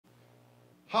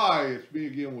Hi, it's me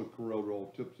again with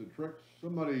Corel Tips and Tricks.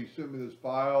 Somebody sent me this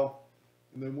file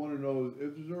and they want to know,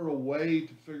 is there a way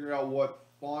to figure out what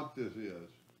font this is?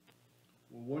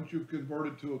 Well, once you've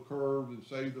converted to a curve and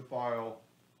saved the file,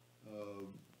 uh,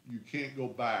 you can't go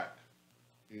back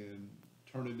and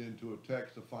turn it into a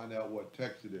text to find out what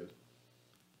text it is.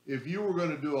 If you were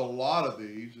going to do a lot of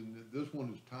these, and this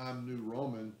one is Times New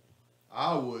Roman,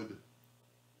 I would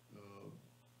uh,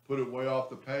 put it way off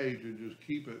the page and just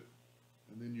keep it,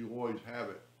 and then you always have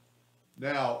it.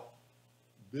 Now,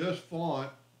 this font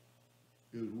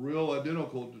is real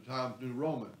identical to Times New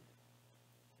Roman.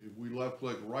 If we left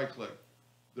click and right click,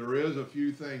 there is a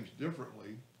few things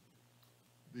differently.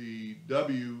 The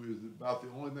W is about the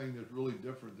only thing that's really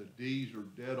different. The D's are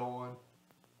dead on,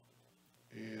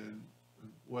 and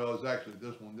well, it's actually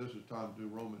this one. This is Times New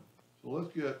Roman. So let's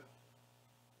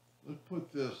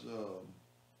put this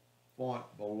font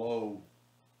below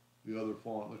the other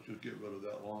font. Let's just get rid of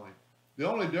that line. The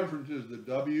only difference is the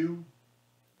W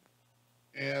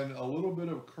and a little bit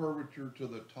of curvature to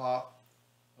the top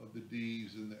of the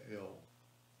D's and the L.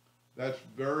 That's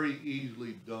very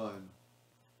easily done.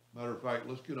 Matter of fact,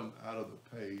 let's get them out of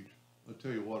the page. I'll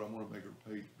tell you what, I'm going to make her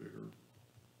page bigger,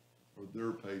 or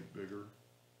their page bigger.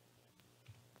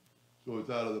 So it's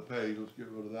out of the page. Let's get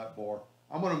rid of that bar.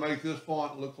 I'm going to make this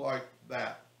font look like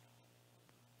that.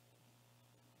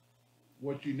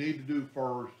 What you need to do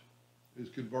first is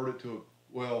convert it to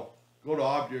go to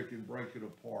Object and break it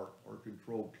apart, or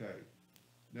Control K.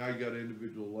 Now you got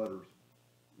individual letters.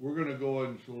 We're going to go ahead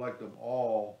and select them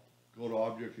all, go to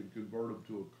Object and convert them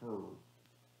to a curve.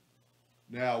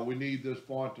 Now we need this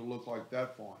font to look like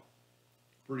that font.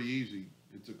 Pretty easy.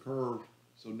 It's a curve.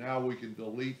 So now we can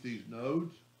delete these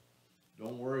nodes.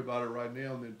 Don't worry about it right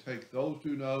now, and then take those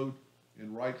two nodes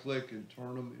and right click and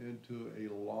turn them into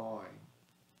a line.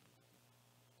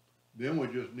 Then we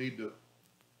just need to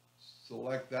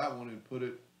select that one and put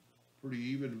it pretty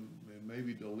even, and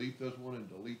maybe delete this one and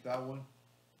delete that one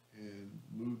and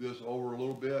move this over a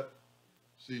little bit.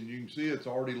 See, and you can see it's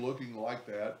already looking like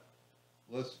that.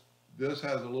 This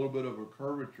has a little bit of a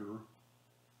curvature.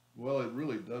 Well, it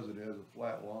really doesn't. It has a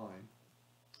flat line.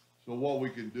 So what we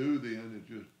can do then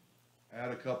is just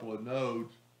add a couple of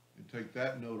nodes and take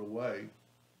that node away,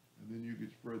 and then you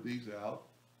can spread these out.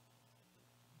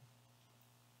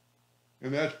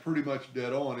 And that's pretty much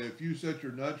dead on. If you set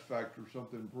your nudge factor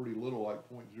something pretty little like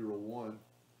 0.01,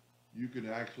 you can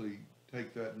actually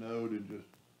take that node and just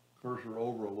cursor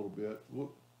over a little bit.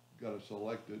 Whoop, got to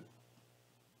select it.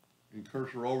 And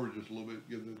cursor over just a little bit,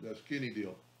 give it that skinny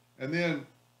deal. And then,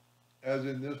 as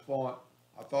in this font,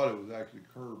 I thought it was actually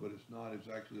curved, but it's not. It's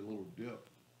actually a little dip.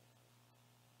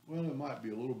 Well, it might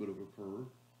be a little bit of a curve.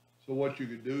 So what you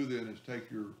could do then is take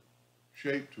your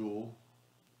shape tool.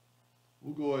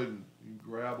 We'll go ahead and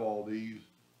grab all these.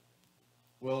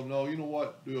 Well, no, you know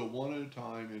what? Do it one at a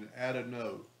time and add a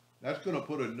node. That's going to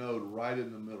put a node right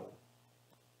in the middle.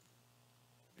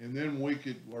 And then we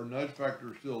could, our nudge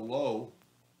factor is still low,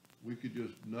 we could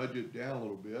just nudge it down a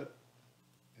little bit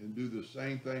and do the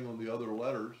same thing on the other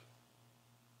letters.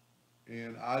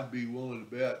 And I'd be willing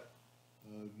to bet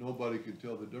nobody can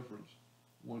tell the difference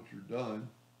once you're done.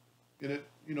 And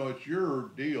it's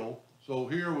your deal. So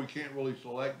here we can't really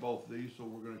select both of these, so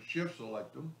we're going to shift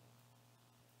select them.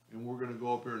 And we're going to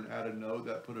go up here and add a node.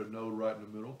 That put a node right in the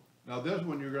middle. Now this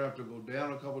one you're going to have to go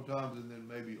down a couple times and then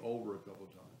maybe over a couple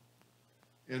times.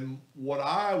 And what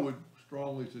I would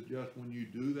strongly suggest when you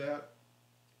do that,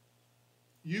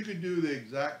 you could do the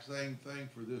exact same thing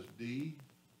for this D,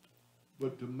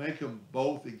 but to make them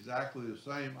both exactly the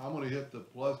same, I'm going to hit the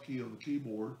plus key on the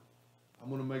keyboard. I'm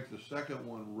going to make the second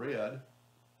one red.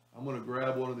 I'm going to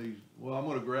grab one of these, I'm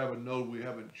going to grab a node we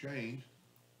haven't changed,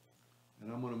 and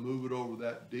I'm going to move it over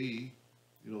that D.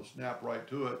 It'll snap right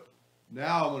to it.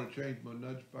 Now I'm going to change my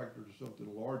nudge factor to something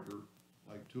larger,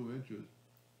 like 2 inches,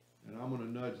 and I'm going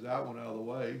to nudge that one out of the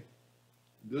way.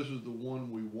 This is the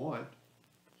one we want,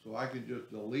 so I can just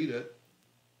delete it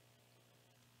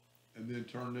and then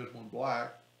turn this one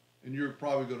black, and you're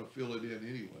probably going to fill it in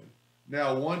anyway.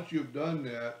 Now, once you've done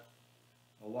that,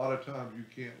 a lot of times you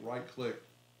can't right click,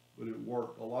 but it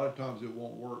worked. A lot of times it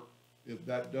won't work. If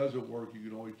that doesn't work, you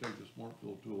can always take the Smart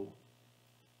Fill tool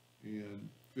and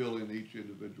fill in each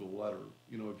individual letter.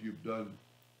 You know, if you've done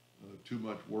too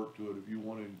much work to it, if you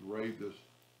want to engrave this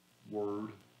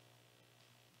word,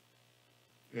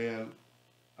 and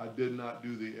I did not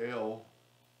do the L,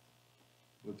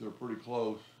 but they're pretty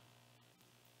close.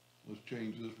 Let's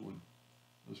change this one.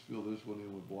 Let's fill this one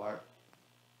in with black.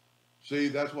 See,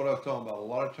 that's what I was talking about. A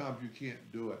lot of times you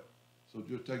can't do it. So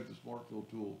just take the Smart Fill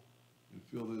tool and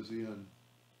fill this in.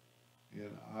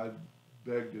 And I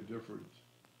beg to differ.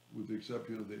 with the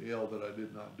exception of the L that I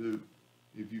did not do,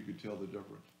 if you could tell the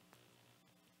difference.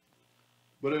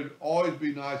 But it'd always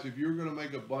be nice if you're gonna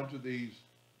make a bunch of these,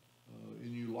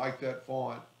 and you like that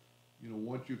font, you know,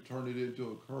 once you've turned it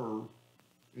into a curve,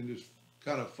 and it's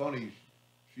kind of funny,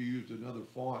 she used another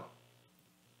font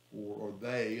for, or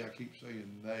they, I keep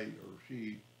saying they or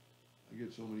she, I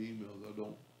get so many emails, I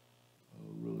don't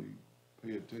really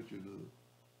pay attention to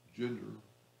the gender.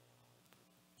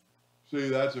 See,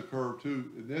 that's a curve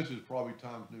too, and this is probably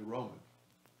Times New Roman.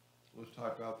 Let's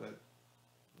type out that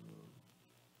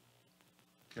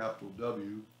capital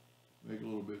W, make it a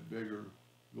little bit bigger,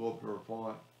 go up to our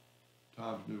font,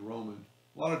 Times New Roman.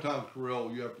 A lot of times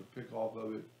Corel, you have to pick off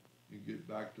of it and get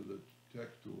back to the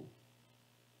text tool.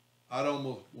 I'd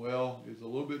almost, well, it's a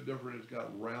little bit different. It's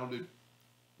got rounded,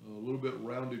 a little bit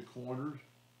rounded corners.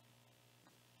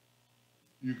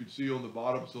 You can see on the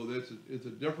bottom, so it's a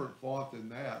different font than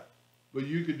that. But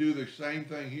you could do the same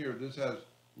thing here. This has a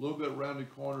little bit rounded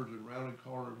corners and rounded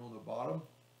corners on the bottom.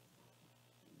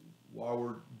 While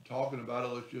we're talking about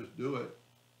it, let's just do it.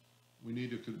 We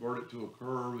need to convert it to a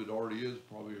curve. It already is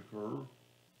probably a curve.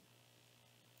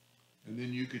 And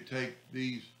then you could take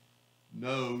these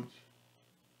nodes,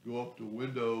 go up to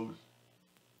Windows,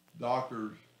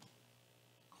 Dockers,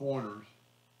 corners,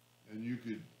 and you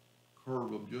could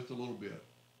curve them just a little bit.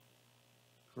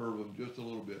 Curve them just a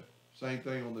little bit. Same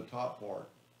thing on the top part.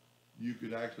 You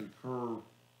could actually curve.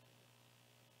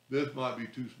 This might be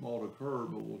too small to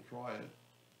curve, but we'll try it.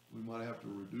 We might have to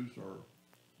reduce our,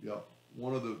 yep,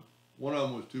 one of them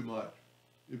was too much.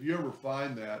 If you ever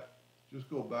find that, just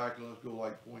go back and let's go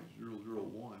like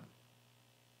 0.001.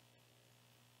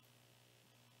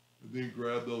 And then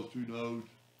grab those two nodes.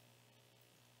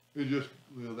 And just,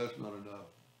 you know, that's not enough.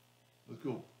 Let's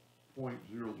go 0.009.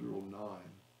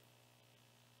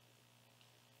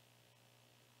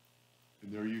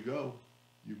 And there you go.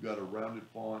 You've got a rounded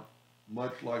font,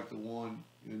 much like the one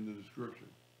in the description.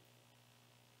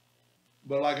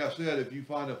 But like I said, if you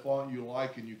find a font you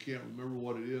like and you can't remember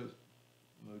what it is,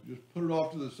 just put it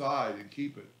off to the side and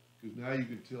keep it, because now you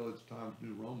can tell it's Times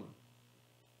New Roman.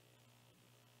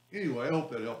 Anyway, I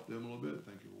hope that helped them a little bit.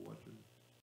 Thank you for watching.